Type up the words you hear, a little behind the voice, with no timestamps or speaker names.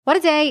What a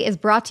Day is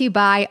brought to you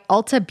by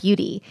Ulta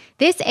Beauty.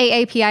 This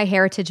AAPI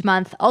Heritage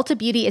Month, Ulta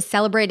Beauty is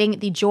celebrating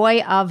the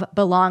joy of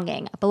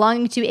belonging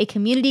to a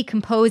community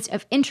composed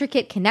of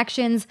intricate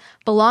connections,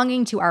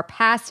 belonging to our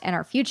past and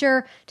our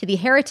future, to the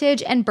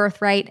heritage and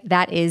birthright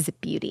that is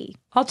beauty.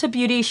 Ulta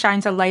Beauty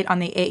shines a light on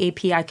the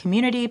AAPI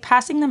community,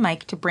 passing the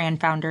mic to brand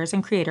founders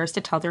and creators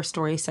to tell their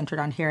stories centered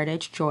on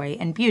heritage, joy,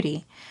 and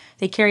beauty.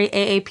 They carry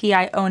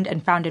AAPI-owned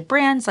and founded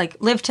brands like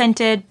Live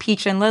Tinted,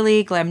 Peach and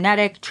Lily,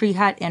 Glamnetic, Tree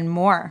Hut, and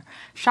more.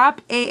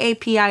 Shop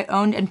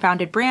AAPI-owned and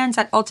founded brands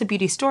at Ulta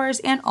Beauty stores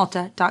and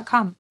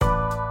Ulta.com.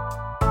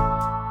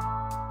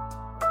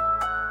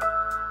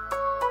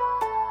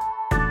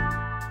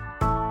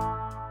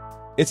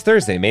 It's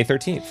Thursday, May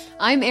 13th.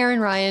 I'm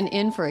Erin Ryan,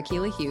 in for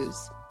Akilah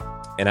Hughes.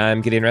 And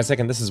I'm Gideon Resnick,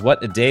 and this is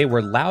What a Day,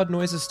 where loud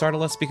noises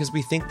startle us because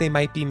we think they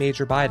might be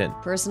Major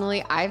Biden.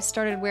 Personally, I've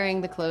started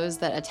wearing the clothes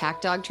that attack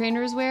dog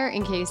trainers wear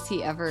in case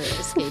he ever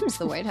escapes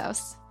the White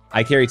House.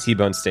 I carry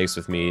T-bone steaks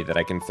with me that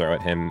I can throw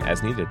at him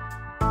as needed.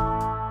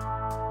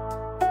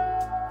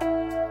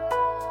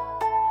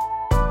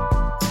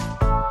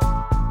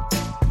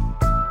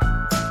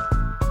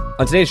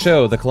 On today's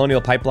show, the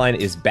Colonial Pipeline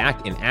is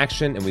back in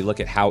action, and we look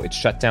at how its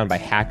shutdown by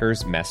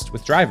hackers messed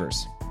with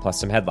drivers, plus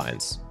some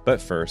headlines. But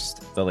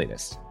first, the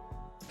latest.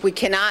 We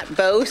cannot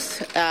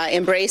both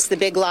embrace the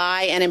big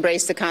lie and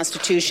embrace the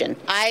Constitution.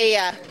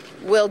 I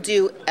will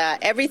do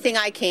everything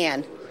I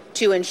can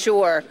to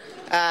ensure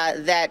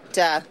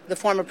that the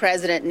former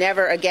president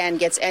never again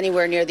gets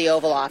anywhere near the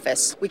Oval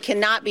Office. We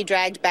cannot be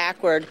dragged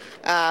backward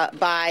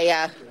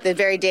by the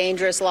very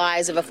dangerous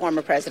lies of a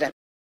former president.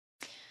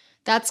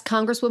 That's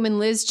Congresswoman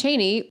Liz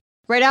Cheney,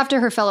 right after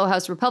her fellow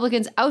House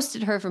Republicans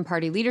ousted her from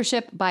party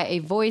leadership by a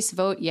voice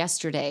vote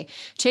yesterday.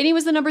 Cheney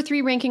was the number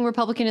 3 ranking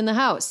Republican in the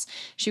House.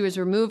 She was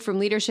removed from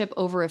leadership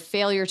over a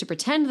failure to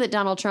pretend that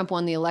Donald Trump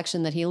won the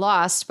election that he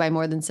lost by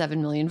more than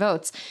 7 million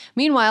votes.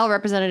 Meanwhile,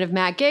 Representative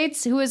Matt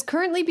Gaetz, who is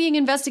currently being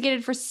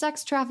investigated for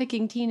sex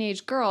trafficking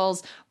teenage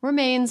girls,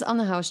 remains on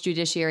the House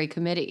Judiciary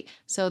Committee.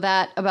 So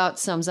that about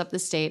sums up the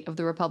state of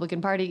the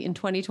Republican Party in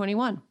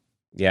 2021.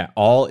 Yeah,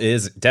 all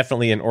is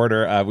definitely in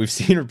order. We've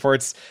seen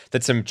reports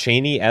that some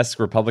Cheney-esque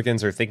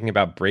Republicans are thinking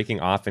about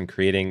breaking off and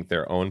creating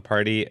their own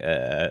party.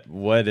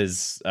 What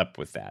is up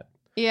with that?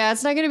 Yeah,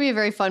 it's not going to be a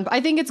very fun. I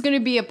think it's going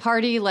to be a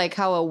party like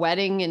how a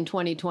wedding in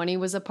 2020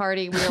 was a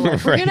party. We were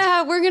like,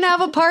 Right. we're gonna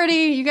have a party.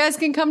 You guys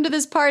can come to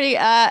this party.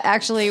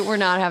 Actually, we're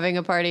not having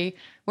a party.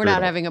 We're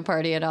not having a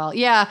party at all.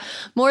 Yeah,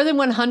 more than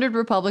 100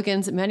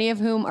 Republicans, many of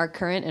whom are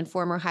current and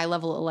former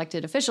high-level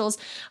elected officials,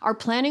 are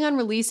planning on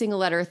releasing a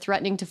letter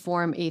threatening to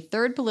form a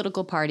third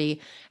political party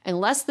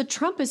unless the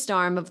Trumpist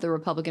arm of the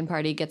Republican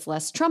Party gets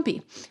less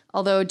Trumpy.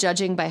 Although,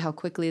 judging by how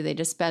quickly they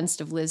dispensed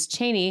of Liz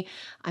Cheney,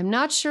 I'm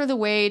not sure the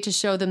way to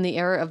show them the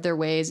error of their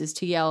ways is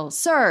to yell,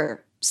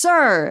 "Sir!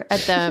 Sir!"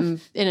 at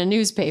them in a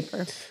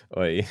newspaper.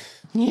 Oy.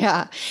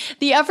 Yeah.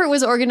 The effort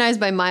was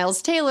organized by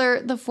Miles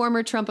Taylor, the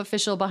former Trump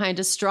official behind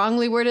a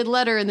strongly worded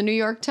letter in the New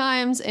York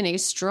Times and a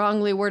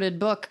strongly worded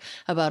book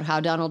about how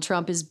Donald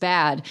Trump is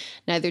bad.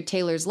 Neither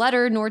Taylor's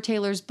letter nor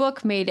Taylor's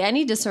book made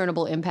any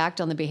discernible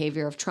impact on the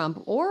behavior of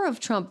Trump or of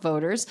Trump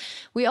voters.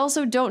 We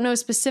also don't know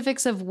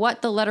specifics of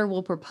what the letter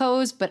will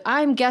propose, but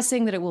I'm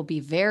guessing that it will be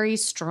very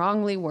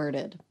strongly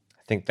worded.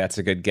 I think that's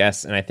a good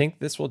guess, and I think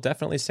this will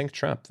definitely sink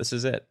Trump. This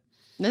is it.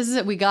 This is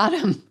it. We got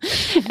him.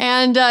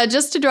 And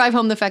just to drive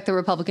home the fact that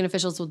Republican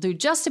officials will do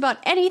just about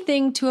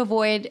anything to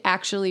avoid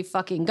actually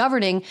fucking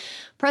governing,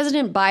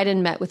 President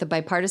Biden met with a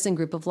bipartisan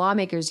group of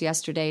lawmakers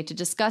yesterday to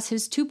discuss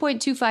his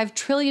 $2.25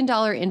 trillion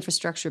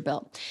infrastructure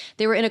bill.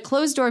 They were in a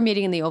closed-door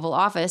meeting in the Oval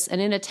Office,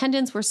 and in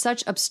attendance were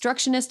such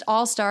obstructionist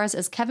all-stars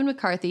as Kevin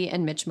McCarthy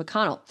and Mitch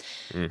McConnell.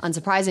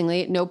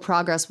 Unsurprisingly, no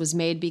progress was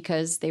made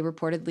because they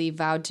reportedly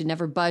vowed to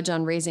never budge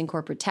on raising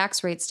corporate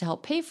tax rates to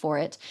help pay for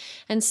it,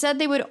 and said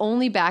they would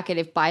only back it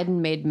if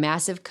Biden made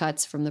massive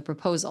cuts from the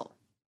proposal.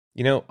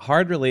 You know,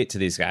 hard relate to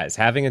these guys.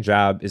 Having a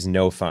job is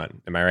no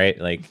fun. Am I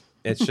right? Like,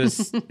 it's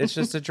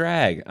just a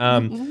drag.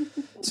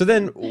 So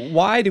then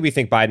why do we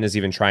think Biden is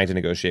even trying to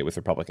negotiate with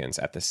Republicans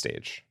at this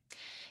stage?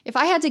 If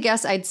I had to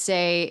guess, I'd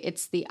say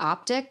it's the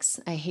optics.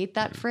 I hate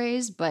that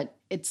phrase, but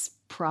it's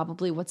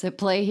probably what's at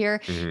play here.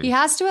 He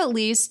has to at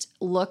least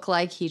look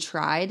like he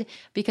tried,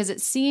 because it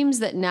seems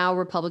that now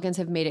Republicans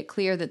have made it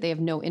clear that they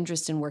have no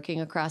interest in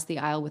working across the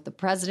aisle with the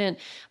president.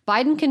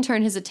 Biden can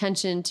turn his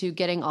attention to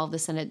getting all the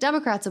Senate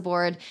Democrats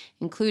aboard,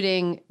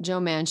 including Joe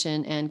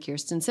Manchin and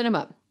Kyrsten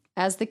Sinema.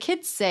 As the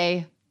kids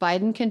say,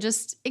 Biden can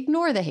just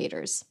ignore the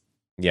haters.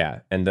 Yeah,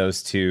 and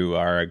those two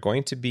are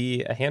going to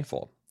be a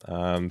handful.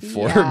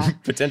 For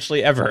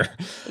potentially ever.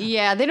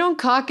 Yeah, they don't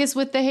caucus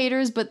with the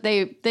haters, but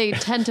they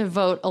tend to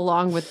vote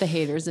along with the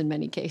haters in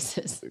many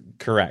cases.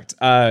 Correct.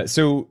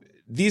 So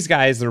these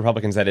guys, the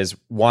Republicans, that is,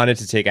 wanted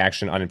to take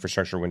action on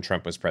infrastructure when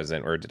Trump was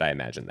president, or did I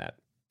imagine that?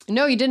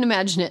 No, you didn't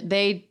imagine it.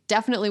 They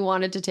definitely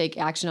wanted to take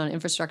action on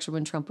infrastructure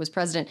when Trump was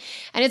president.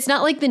 And it's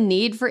not like the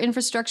need for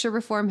infrastructure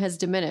reform has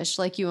diminished.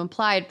 Like you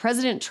implied,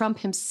 President Trump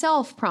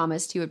himself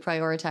promised he would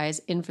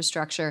prioritize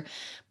infrastructure,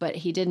 but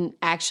he didn't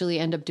actually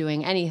end up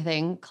doing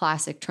anything.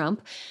 Classic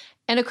Trump.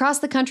 And across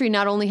the country,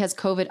 not only has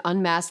COVID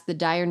unmasked the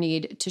dire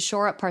need to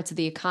shore up parts of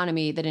the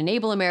economy that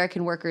enable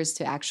American workers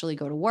to actually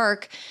go to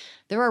work,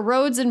 there are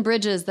roads and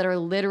bridges that are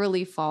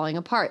literally falling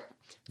apart.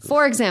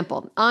 For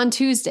example, on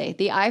Tuesday,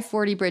 the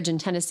I-40 bridge in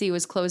Tennessee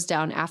was closed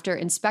down after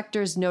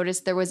inspectors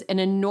noticed there was an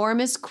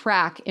enormous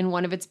crack in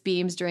one of its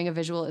beams during a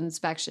visual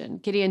inspection.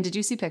 Gideon, did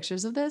you see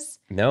pictures of this?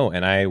 No,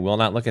 and I will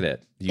not look at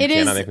it. You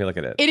cannot make me look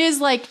at it. It is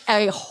like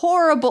a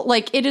horrible,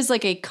 it is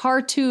like a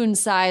cartoon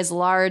size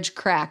large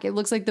crack. It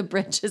looks like the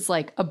bridge is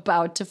like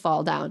about to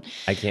fall down.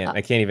 I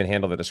can't even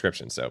handle the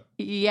description, so.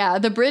 Yeah,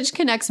 the bridge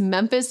connects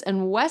Memphis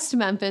and West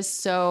Memphis,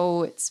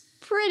 so it's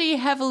pretty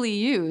heavily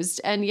used,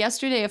 and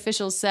yesterday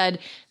officials said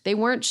they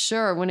weren't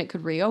sure when it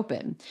could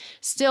reopen.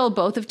 Still,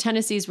 both of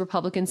Tennessee's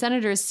Republican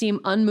senators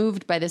seem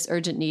unmoved by this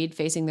urgent need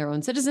facing their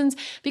own citizens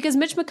because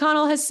Mitch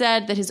McConnell has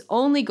said that his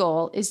only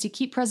goal is to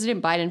keep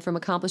President Biden from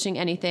accomplishing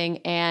anything,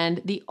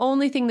 and the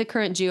only thing the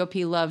current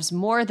GOP loves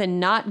more than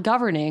not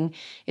governing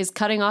is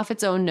cutting off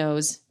its own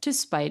nose to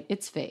spite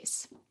its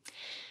face.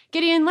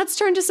 Gideon, let's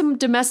turn to some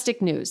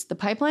domestic news. The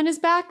pipeline is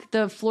back.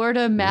 The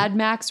Florida Mad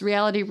Max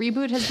reality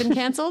reboot has been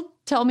canceled.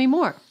 Tell me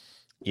more.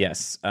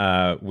 Yes,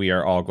 we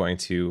are all going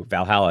to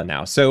Valhalla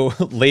now. So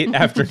late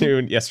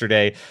afternoon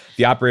yesterday,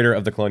 the operator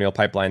of the Colonial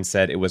Pipeline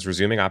said it was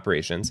resuming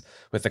operations,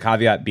 with the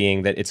caveat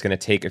being that it's going to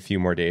take a few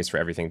more days for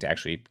everything to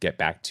actually get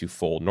back to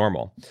full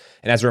normal.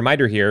 And as a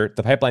reminder here,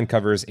 the pipeline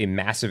covers a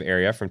massive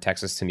area from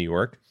Texas to New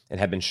York and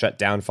had been shut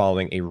down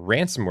following a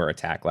ransomware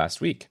attack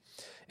last week.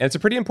 And it's a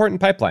pretty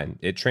important pipeline.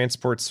 It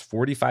transports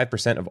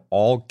 45% of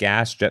all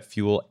gas, jet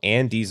fuel,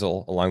 and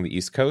diesel along the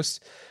East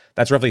Coast.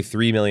 That's roughly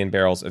 3 million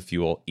barrels of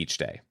fuel each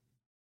day.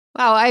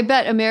 Wow, I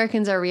bet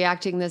Americans are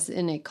reacting this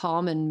in a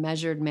calm and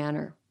measured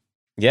manner.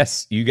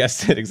 Yes, you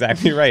guessed it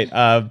exactly right.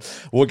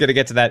 We're going to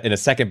get to that in a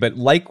second. But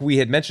like we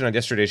had mentioned on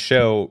yesterday's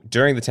show,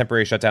 during the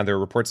temporary shutdown, there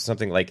were reports of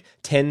something like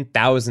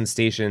 10,000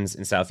 stations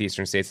in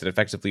southeastern states that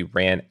effectively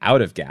ran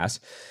out of gas.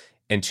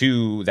 And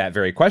to that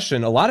very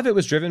question, a lot of it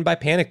was driven by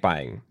panic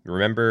buying.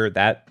 Remember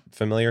that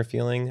familiar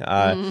feeling?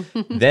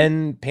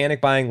 Then panic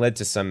buying led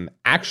to some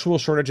actual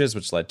shortages,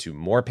 which led to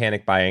more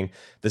panic buying.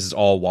 This is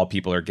all while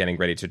people are getting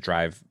ready to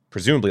drive,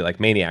 presumably like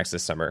maniacs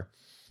this summer.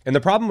 And the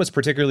problem was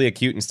particularly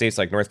acute in states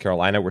like North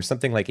Carolina, where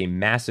something like a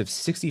massive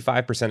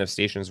 65% of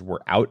stations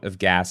were out of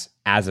gas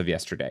as of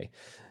yesterday.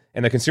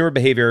 And the consumer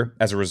behavior,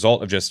 as a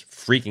result of just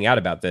freaking out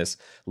about this,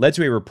 led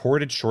to a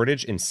reported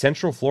shortage in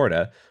Central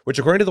Florida, which,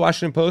 according to the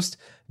Washington Post,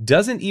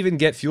 doesn't even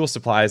get fuel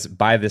supplies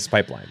by this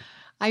pipeline.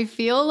 I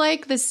feel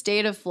like the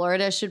state of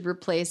Florida should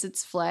replace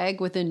its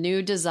flag with a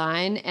new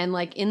design, and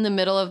like in the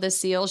middle of the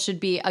seal should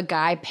be a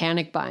guy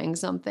panic buying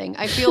something.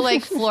 I feel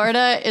like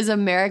Florida is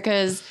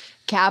America's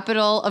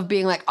capital of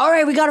being like, all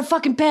right, we got to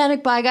fucking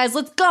panic buy, guys.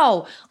 Let's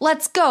go.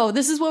 Let's go.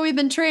 This is what we've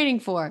been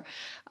training for.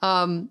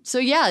 So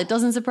yeah, it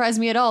doesn't surprise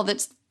me at all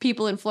that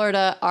people in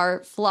Florida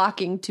are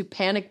flocking to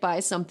panic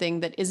buy something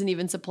that isn't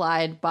even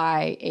supplied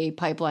by a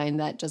pipeline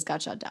that just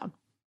got shut down.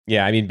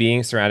 Yeah, I mean,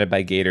 being surrounded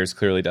by gators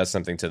clearly does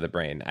something to the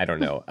brain. I don't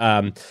know.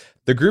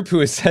 The group who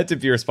is said to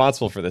be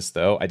responsible for this,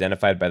 though,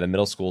 identified by the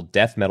middle school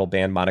death metal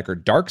band moniker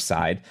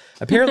Darkside,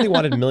 apparently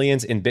wanted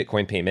millions in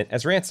Bitcoin payment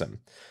as ransom.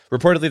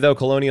 Reportedly, though,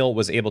 Colonial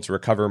was able to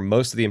recover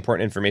most of the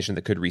important information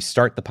that could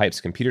restart the pipe's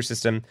computer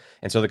system,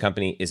 and so the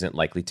company isn't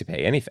likely to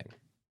pay anything.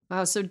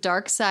 Wow, so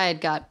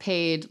Darkside got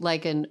paid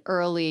like an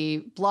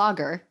early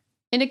blogger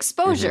in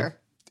exposure.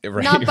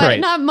 Right,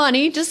 not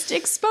money, just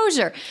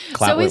exposure.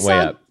 Clout went way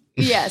up.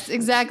 Yes,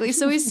 exactly.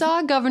 So we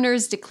saw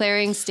governors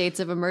declaring states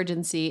of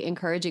emergency,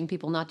 encouraging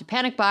people not to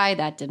panic buy.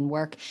 That didn't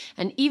work.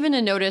 And even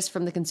a notice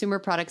from the Consumer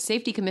Product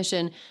Safety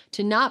Commission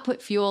to not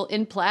put fuel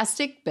in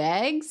plastic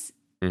bags.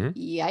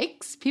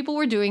 Yikes. People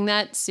were doing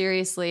that,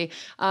 seriously.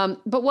 But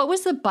what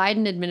was the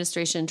Biden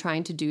administration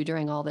trying to do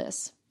during all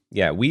this?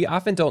 Yeah, we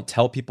often don't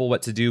tell people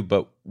what to do,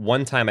 but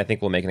one time I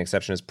think we'll make an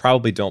exception is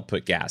probably don't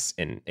put gas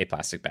in a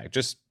plastic bag.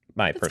 Just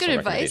my personal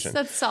recommendation.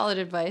 That's solid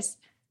advice.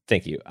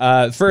 Thank you.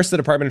 First, the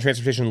Department of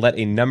Transportation let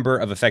a number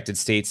of affected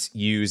states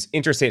use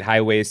interstate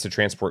highways to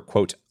transport,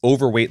 quote,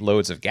 overweight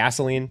loads of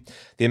gasoline.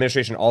 The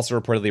administration also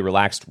reportedly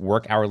relaxed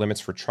work hour limits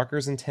for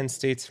truckers in 10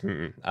 states,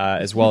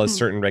 as well as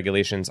certain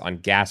regulations on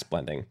gas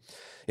blending.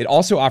 It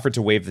also offered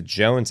to waive the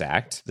Jones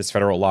Act, this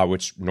federal law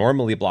which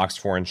normally blocks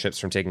foreign ships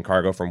from taking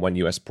cargo from one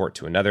U.S. port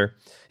to another.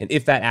 And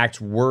if that act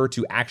were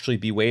to actually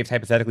be waived,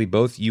 hypothetically,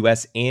 both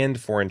U.S. and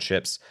foreign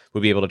ships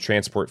would be able to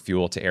transport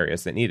fuel to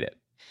areas that need it.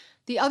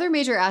 The other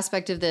major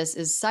aspect of this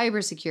is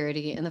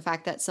cybersecurity and the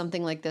fact that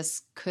something like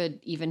this could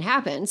even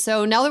happen.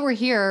 So now that we're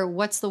here,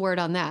 what's the word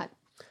on that?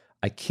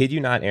 I kid you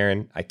not,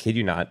 Aaron. I kid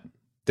you not.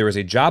 There was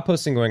a job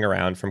posting going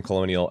around from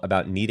Colonial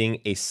about needing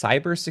a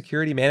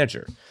cybersecurity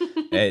manager.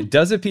 It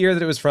does appear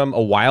that it was from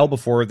a while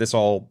before this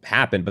all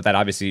happened, but that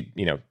obviously,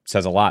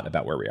 says a lot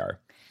about where we are.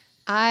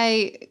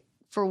 I,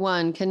 for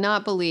one,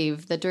 cannot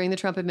believe that during the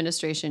Trump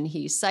administration,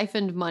 he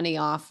siphoned money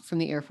off from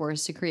the Air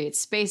Force to create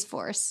Space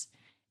Force.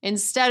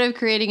 instead of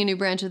creating a new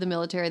branch of the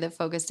military that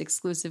focused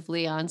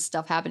exclusively on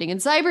stuff happening in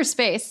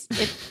cyberspace.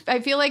 I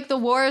feel like the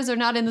wars are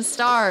not in the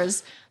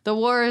stars. The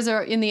wars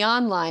are in the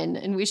online,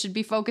 and we should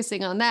be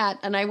focusing on that.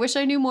 And I wish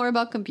I knew more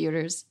about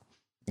computers.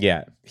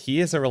 Yeah,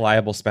 he is a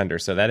reliable spender,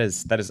 so that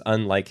is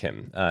unlike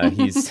him.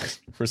 He's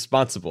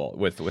responsible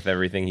with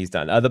everything he's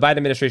done. The Biden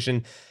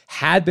administration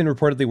had been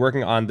reportedly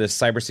working on this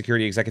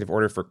cybersecurity executive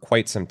order for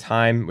quite some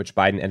time, which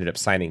Biden ended up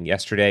signing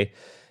yesterday.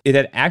 It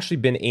had actually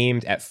been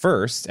aimed at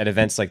first at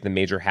events like the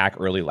major hack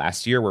early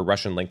last year, where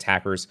Russian-linked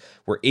hackers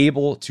were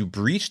able to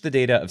breach the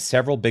data of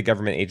several big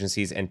government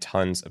agencies and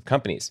tons of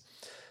companies.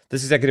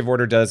 This executive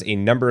order does a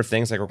number of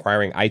things, like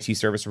requiring IT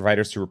service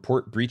providers to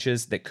report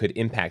breaches that could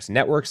impact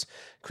networks,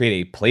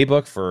 create a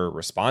playbook for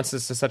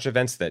responses to such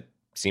events that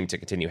seem to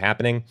continue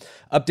happening,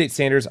 update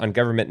standards on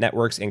government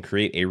networks, and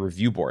create a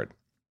review board.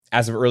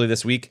 As of early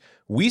this week,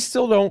 we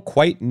still don't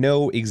quite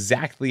know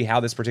exactly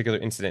how this particular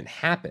incident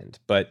happened,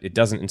 but it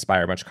doesn't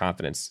inspire much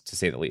confidence, to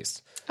say the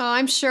least. Oh,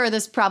 I'm sure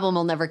this problem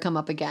will never come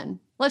up again.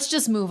 Let's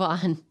just move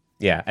on.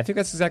 Yeah, I think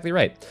that's exactly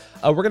right.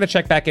 We're going to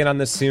check back in on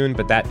this soon,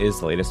 but that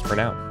is the latest for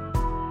now.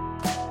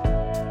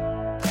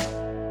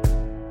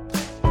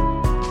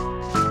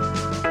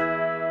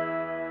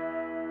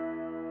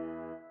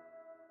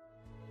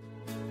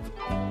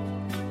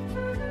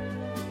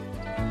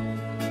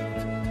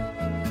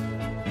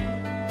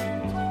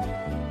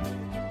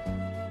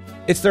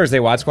 It's Thursday,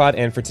 Wad Squad,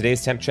 and for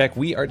today's temp check,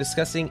 we are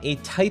discussing a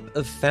type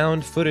of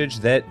found footage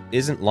that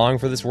isn't long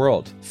for this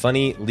world: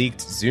 funny, leaked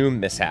Zoom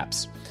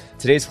mishaps.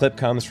 Today's clip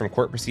comes from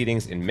court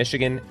proceedings in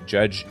Michigan.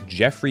 Judge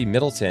Jeffrey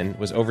Middleton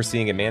was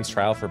overseeing a man's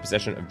trial for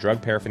possession of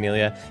drug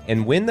paraphernalia,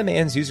 and when the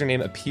man's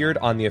username appeared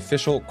on the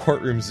official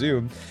courtroom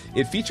Zoom,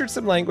 it featured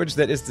some language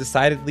that is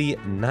decidedly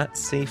not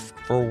safe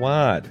for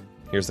Wad.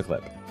 Here's the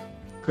clip.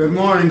 Good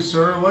morning,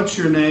 sir. What's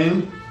your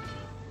name?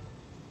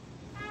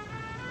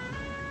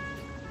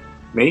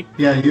 Me?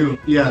 Yeah, you.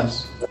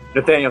 Yes.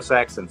 Nathaniel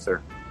Saxon,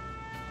 sir.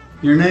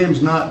 Your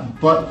name's not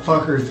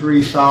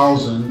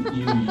Buttfucker3000,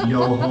 you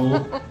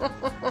yo-ho.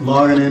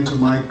 Logging into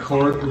my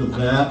court with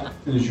that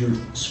as your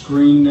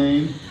screen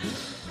name.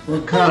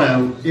 What kind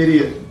of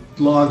idiot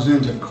logs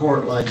into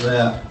court like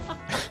that?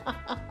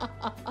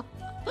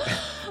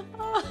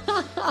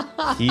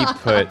 He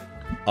put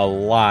a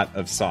lot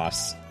of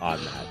sauce on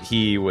that.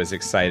 He was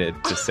excited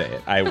to say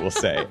it, I will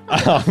say.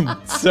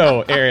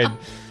 So, Aaron,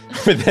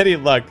 with any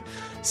luck,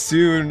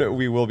 soon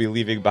we will be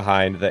leaving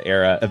behind the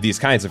era of these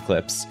kinds of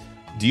clips.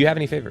 Do you have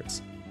any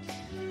favorites?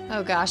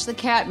 Oh gosh, the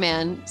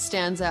Catman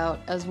stands out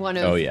as one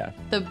of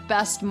the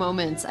best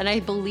moments. And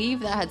I believe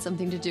that had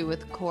something to do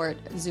with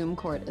Zoom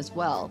court as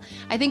well.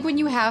 I think when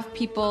you have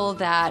people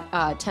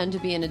that tend to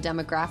be in a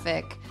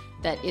demographic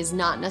that is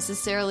not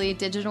necessarily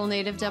digital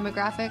native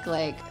demographic,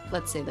 like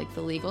let's say like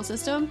the legal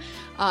system,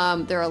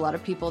 there are a lot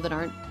of people that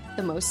aren't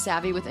the most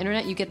savvy with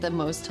internet. You get the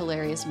most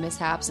hilarious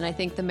mishaps, and I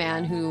think the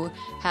man who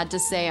had to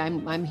say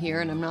I'm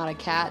here and I'm not a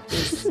cat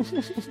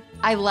is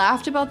I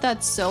laughed about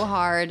that so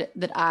hard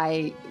that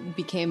I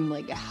became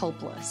like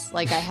helpless.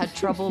 Like I had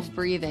trouble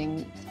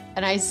breathing,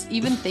 and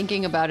even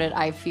thinking about it,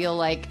 I feel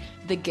like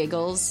the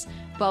giggles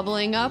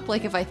bubbling up.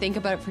 Like if I think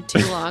about it for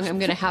too long, I'm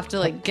gonna have to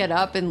like get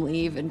up and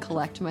leave and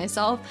collect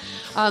myself.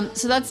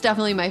 So that's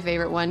definitely my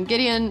favorite one.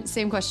 Gideon,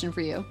 same question for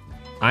you.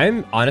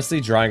 I'm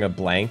honestly drawing a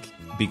blank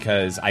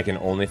because I can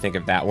only think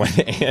of that one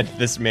and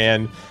this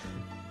man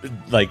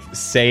like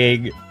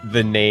saying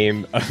the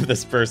name of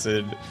this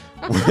person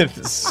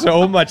with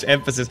so much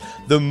emphasis.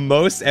 The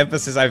most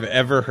emphasis I've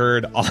ever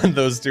heard on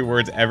those two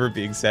words ever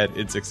being said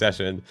in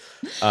succession.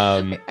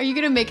 Are you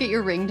going to make it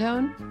your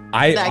ringtone?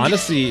 I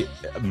honestly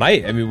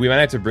might. I mean, we might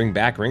have to bring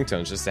back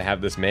ringtones just to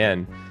have this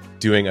man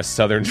doing a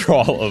southern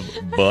drawl of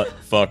butt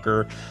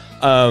fucker.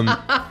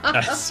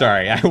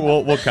 Sorry,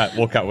 we'll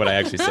cut what I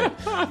actually said.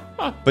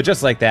 But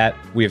just like that,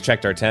 we have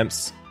checked our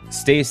temps.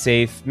 Stay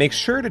safe. Make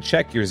sure to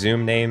check your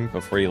Zoom name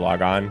before you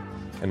log on,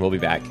 and we'll be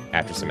back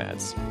after some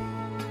ads.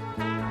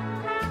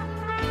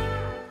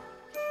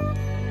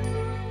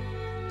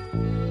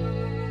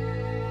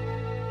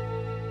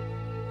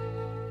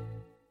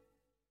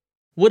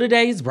 What A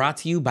Day is brought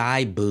to you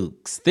by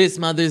Books. This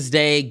Mother's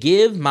Day,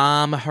 give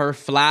mom her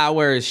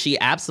flowers. She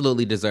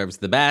absolutely deserves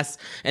the best,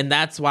 and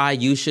that's why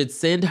you should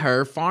send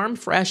her farm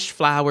fresh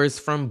flowers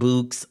from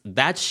Books.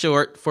 That's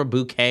short for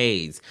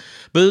bouquets.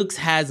 Books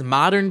has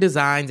modern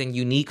designs and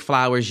unique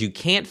flowers you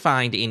can't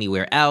find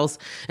anywhere else,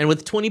 and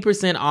with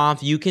 20%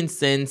 off, you can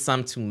send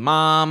some to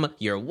mom,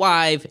 your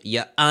wife,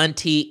 your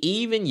auntie,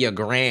 even your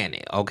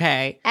granny,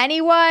 okay?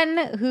 Anyone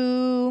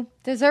who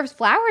deserves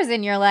flowers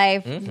in your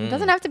life. It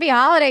doesn't have to be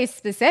holiday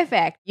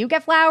specific. You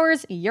get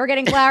flowers, you're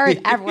getting flowers,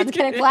 everyone's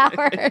getting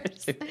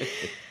flowers.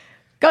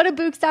 Go to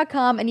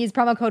Books.com and use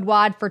promo code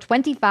WAD for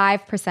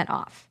 25%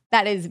 off.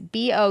 That is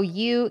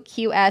BOUQS.com,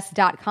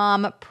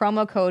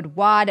 promo code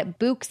WAD,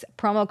 Books,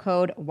 promo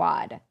code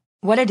WAD.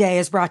 What A Day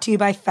is brought to you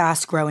by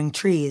Fast Growing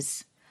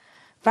Trees.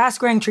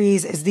 Fast Growing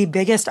Trees is the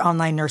biggest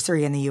online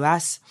nursery in the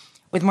U.S.,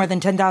 with more than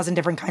 10,000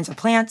 different kinds of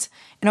plants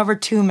and over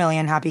 2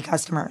 million happy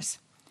customers.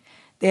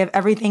 They have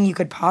everything you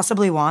could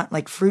possibly want,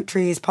 like fruit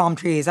trees, palm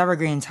trees,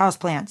 evergreens,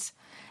 houseplants,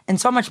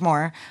 and so much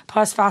more.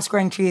 Plus, Fast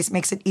Growing Trees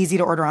makes it easy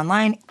to order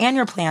online, and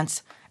your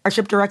plants are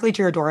shipped directly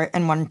to your door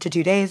in 1 to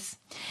 2 days.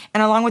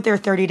 And along with their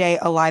 30-day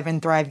Alive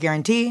and Thrive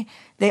guarantee,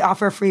 they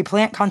offer free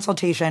plant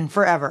consultation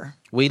forever.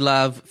 We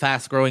love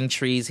Fast Growing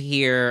Trees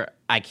here.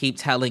 I keep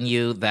telling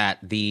you that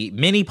the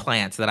mini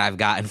plants that I've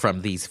gotten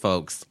from these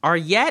folks are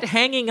yet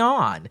hanging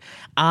on.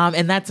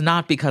 And that's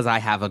not because I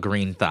have a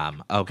green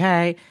thumb,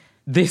 okay?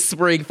 This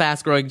spring,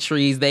 Fast Growing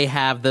Trees, they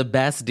have the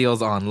best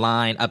deals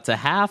online, up to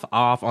half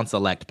off on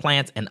select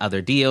plants and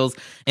other deals.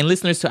 And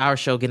listeners to our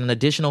show get an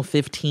additional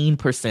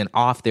 15%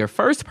 off their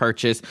first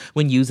purchase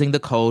when using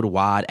the code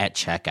WAD at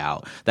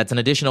checkout. That's an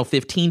additional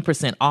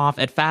 15% off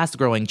at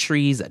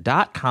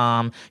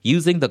fastgrowingtrees.com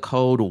using the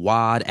code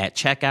WAD at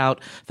checkout.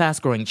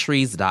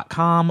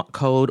 Fastgrowingtrees.com,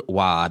 code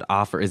WAD.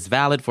 Offer is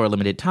valid for a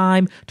limited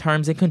time.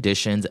 Terms and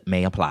conditions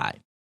may apply.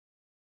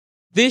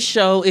 This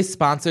show is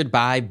sponsored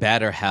by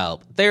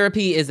BetterHelp.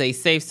 Therapy is a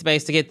safe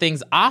space to get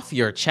things off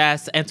your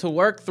chest and to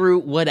work through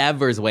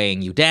whatever's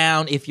weighing you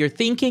down. If you're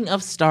thinking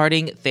of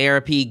starting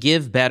therapy,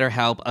 give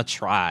BetterHelp a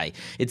try.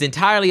 It's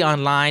entirely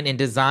online and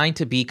designed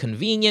to be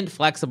convenient,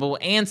 flexible,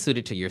 and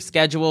suited to your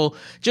schedule.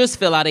 Just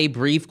fill out a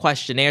brief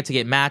questionnaire to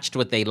get matched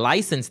with a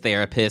licensed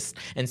therapist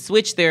and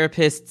switch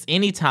therapists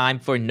anytime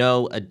for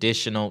no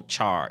additional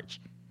charge.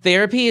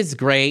 Therapy is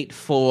great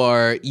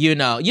for, you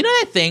know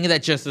that thing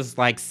that just is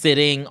like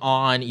sitting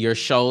on your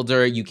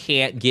shoulder, you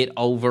can't get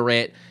over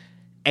it,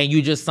 and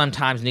you just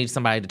sometimes need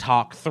somebody to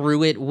talk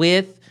through it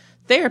with?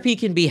 Therapy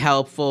can be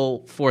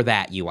helpful for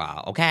that, you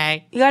all,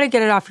 okay? You got to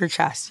get it off your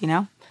chest,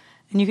 And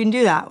you can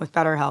do that with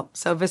BetterHelp.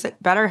 So visit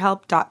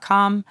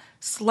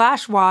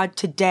betterhelp.com/WAD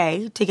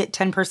today to get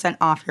 10%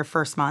 off your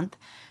first month.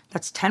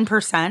 That's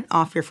 10%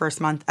 off your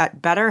first month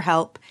at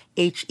BetterHelp,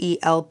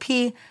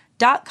 HELP.com/WAD.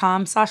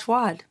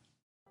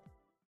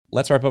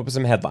 Let's wrap up with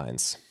some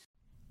headlines.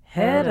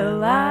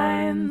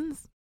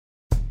 Headlines.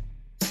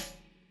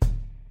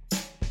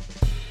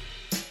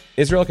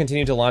 Israel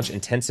continued to launch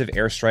intensive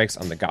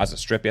airstrikes on the Gaza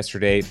Strip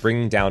yesterday,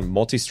 bringing down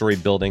multi-story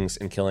buildings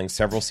and killing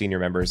several senior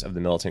members of the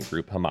militant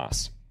group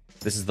Hamas.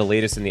 This is the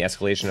latest in the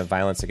escalation of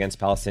violence against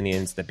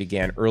Palestinians that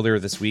began earlier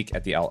this week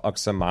at the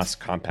Al-Aqsa Mosque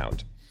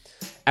compound.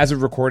 As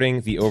of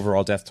recording, the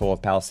overall death toll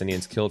of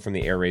Palestinians killed from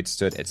the air raid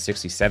stood at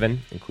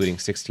 67, including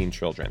 16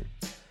 children.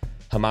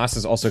 Hamas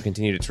has also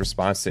continued its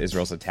response to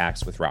Israel's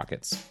attacks with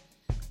rockets.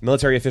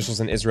 Military officials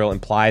in Israel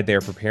implied they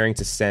are preparing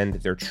to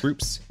send their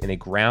troops in a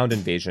ground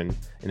invasion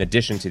in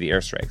addition to the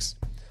airstrikes.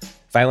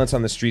 Violence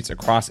on the streets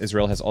across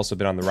Israel has also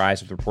been on the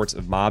rise, with reports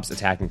of mobs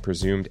attacking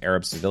presumed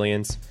Arab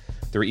civilians.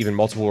 There were even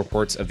multiple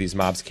reports of these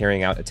mobs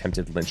carrying out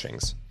attempted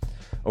lynchings.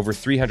 Over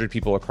 300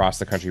 people across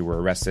the country were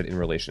arrested in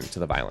relation to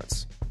the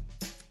violence.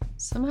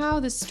 Somehow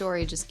this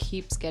story just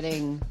keeps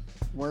getting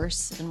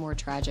worse and more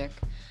tragic.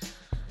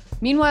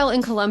 Meanwhile,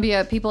 in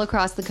Colombia, people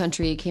across the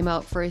country came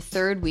out for a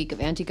third week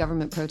of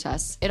anti-government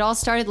protests. It all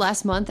started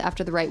last month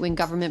after the right-wing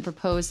government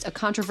proposed a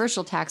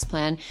controversial tax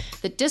plan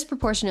that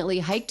disproportionately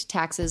hiked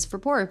taxes for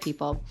poorer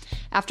people.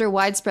 After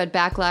widespread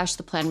backlash,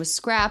 the plan was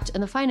scrapped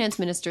and the finance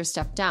minister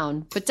stepped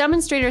down. But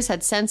demonstrators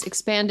had since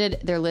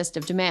expanded their list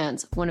of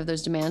demands. One of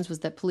those demands was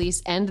that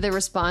police end their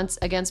response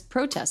against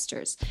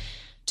protesters.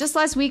 Just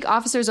last week,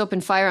 officers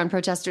opened fire on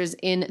protesters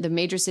in the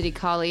major city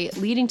Cali,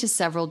 leading to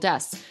several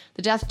deaths.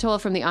 The death toll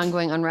from the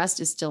ongoing unrest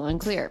is still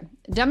unclear.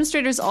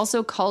 Demonstrators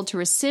also called to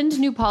rescind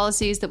new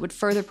policies that would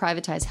further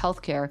privatize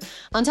healthcare.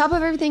 On top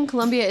of everything,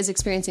 Colombia is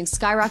experiencing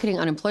skyrocketing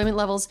unemployment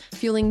levels,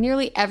 fueling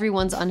nearly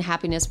everyone's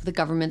unhappiness with the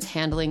government's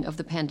handling of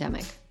the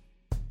pandemic.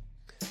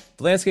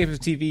 The landscape of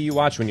TV you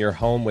watch when you're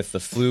home with the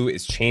flu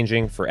is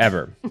changing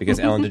forever, because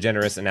Ellen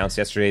DeGeneres announced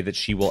yesterday that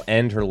she will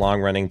end her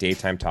long-running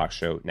daytime talk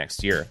show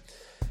next year.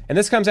 And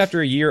this comes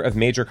after a year of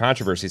major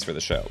controversies for the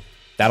show.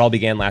 That all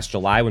began last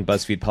July when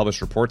BuzzFeed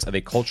published reports of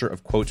a culture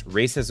of, quote,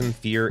 racism,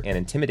 fear, and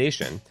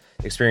intimidation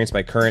experienced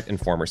by current and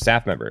former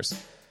staff members.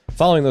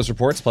 Following those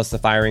reports, plus the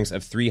firings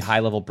of 3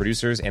 high-level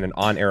producers and an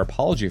on-air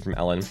apology from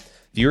Ellen,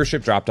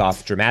 viewership dropped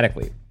off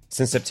dramatically.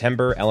 Since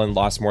September, Ellen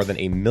lost more than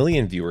 1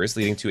 million viewers,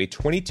 leading to a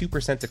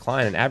 22%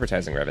 decline in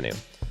advertising revenue.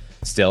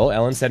 Still,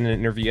 Ellen said in an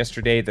interview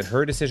yesterday that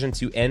her decision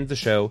to end the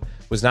show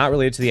was not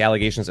related to the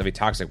allegations of a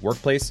toxic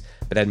workplace,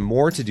 but had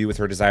more to do with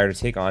her desire to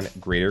take on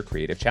greater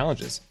creative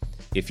challenges.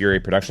 If you're a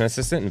production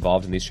assistant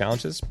involved in these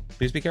challenges,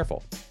 please be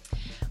careful.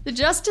 The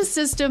justice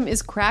system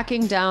is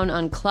cracking down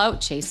on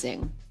clout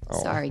chasing.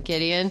 Sorry,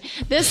 Gideon.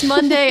 This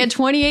Monday, a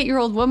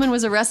 28-year-old woman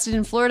was arrested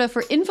in Florida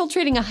for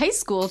infiltrating a high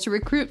school to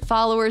recruit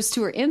followers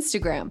to her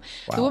Instagram.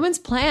 Wow. The woman's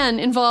plan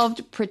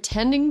involved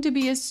pretending to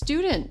be a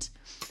student.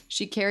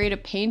 She carried a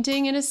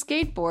painting and a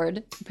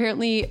skateboard,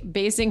 apparently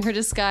basing her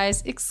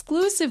disguise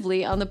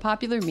exclusively on the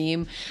popular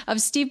meme of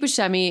Steve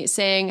Buscemi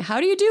saying, "How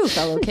do you do,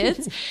 fellow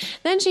kids?"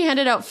 Then she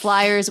handed out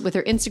flyers with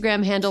her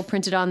Instagram handle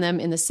printed on them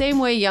in the same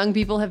way young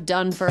people have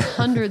done for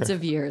hundreds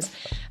of years.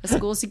 A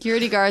school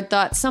security guard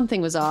thought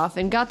something was off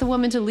and got the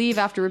woman to leave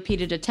after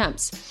repeated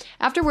attempts.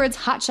 Afterwards,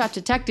 hotshot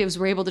detectives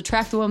were able to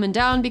track the woman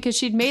down because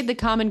she'd made the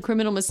common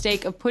criminal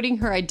mistake of putting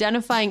her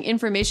identifying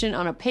information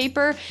on a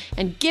paper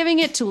and giving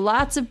it to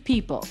lots of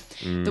people.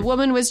 The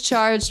woman was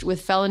charged with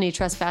felony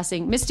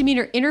trespassing,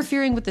 misdemeanor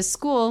interfering with the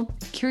school,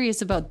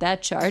 curious about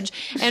that charge,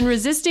 and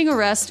resisting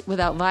arrest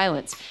without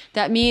violence.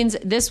 That means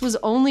this was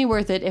only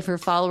worth it if her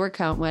follower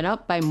count went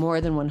up by more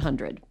than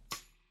 100.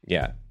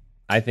 Yeah.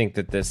 I think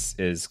that this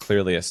is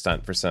clearly a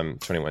stunt for some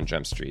 21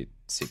 Jump Street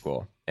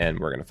sequel, and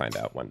we're going to find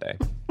out one day.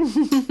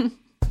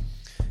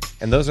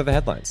 And those are the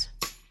headlines.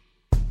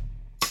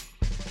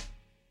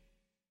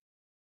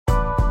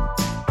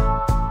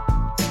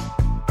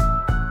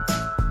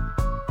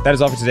 That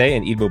is all for today,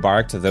 and Eid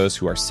Mubarak to those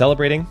who are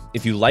celebrating.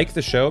 If you like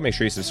the show, make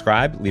sure you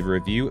subscribe, leave a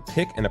review,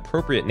 pick an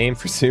appropriate name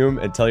for Zoom,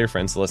 and tell your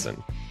friends to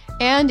listen.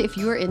 And if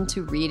you are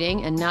into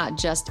reading and not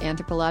just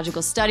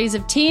anthropological studies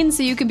of teens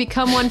so you can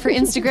become one for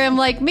Instagram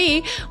like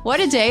me,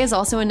 What a Day is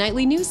also a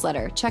nightly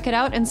newsletter. Check it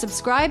out and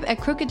subscribe at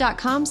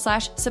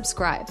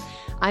crooked.com/subscribe.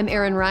 I'm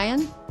Erin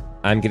Ryan.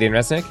 I'm Gideon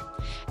Resnick.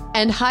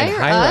 And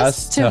hire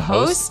us to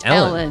host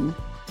Ellen.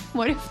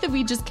 What if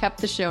we just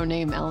kept the show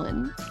name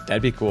Ellen?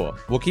 That'd be cool.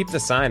 We'll keep the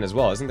sign as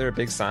well. Isn't there a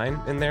big sign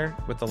in there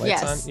with the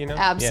lights on? You know?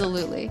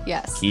 Absolutely.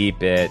 Yeah. Yes.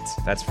 Keep it.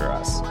 That's for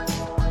us.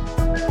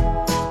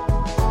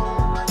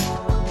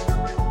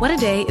 What a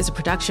Day is a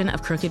production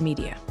of Crooked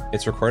Media.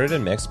 It's recorded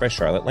and mixed by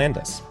Charlotte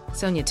Landis.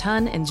 Sonia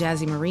Tun and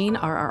Jazzy Marine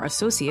are our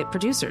associate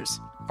producers.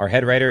 Our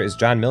head writer is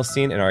John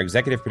Milstein, and our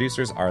executive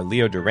producers are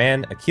Leo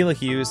Duran, Akilah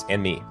Hughes,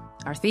 and me.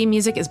 Our theme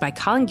music is by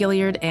Colin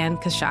Gilliard and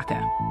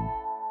Kashaka.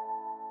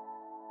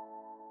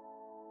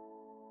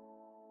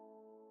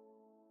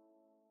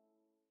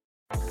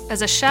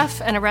 As a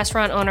chef and a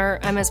restaurant owner,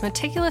 I'm as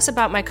meticulous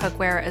about my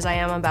cookware as I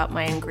am about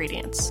my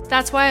ingredients.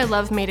 That's why I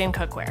love Made in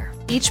Cookware.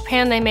 Each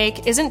pan they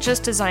make isn't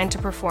just designed to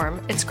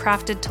perform, it's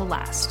crafted to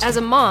last. As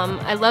a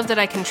mom, I love that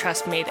I can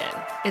trust Made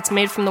in. It's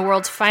made from the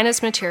world's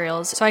finest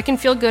materials, so I can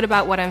feel good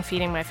about what I'm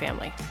feeding my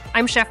family.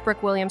 I'm Chef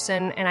Brooke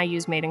Williamson, and I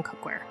use Made in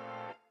Cookware.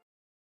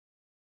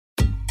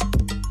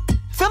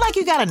 Feel like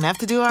you got enough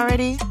to do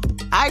already?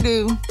 I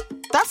do.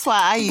 That's why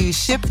I use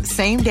Shipt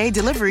same-day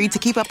delivery to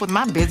keep up with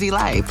my busy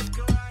life.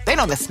 They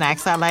know the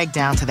snacks I like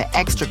down to the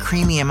extra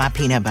creamy in my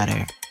peanut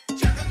butter.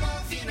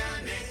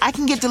 I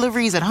can get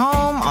deliveries at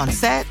home, on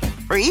set,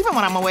 or even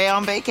when I'm away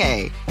on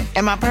vacay.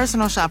 And my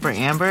personal shopper,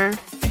 Amber,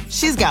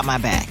 she's got my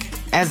back.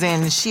 As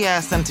in, she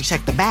asks them to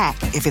check the back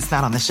if it's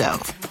not on the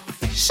shelf.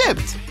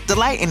 Shipt.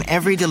 Delight in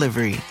every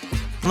delivery.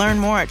 Learn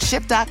more at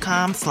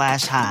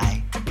shipt.com/hi.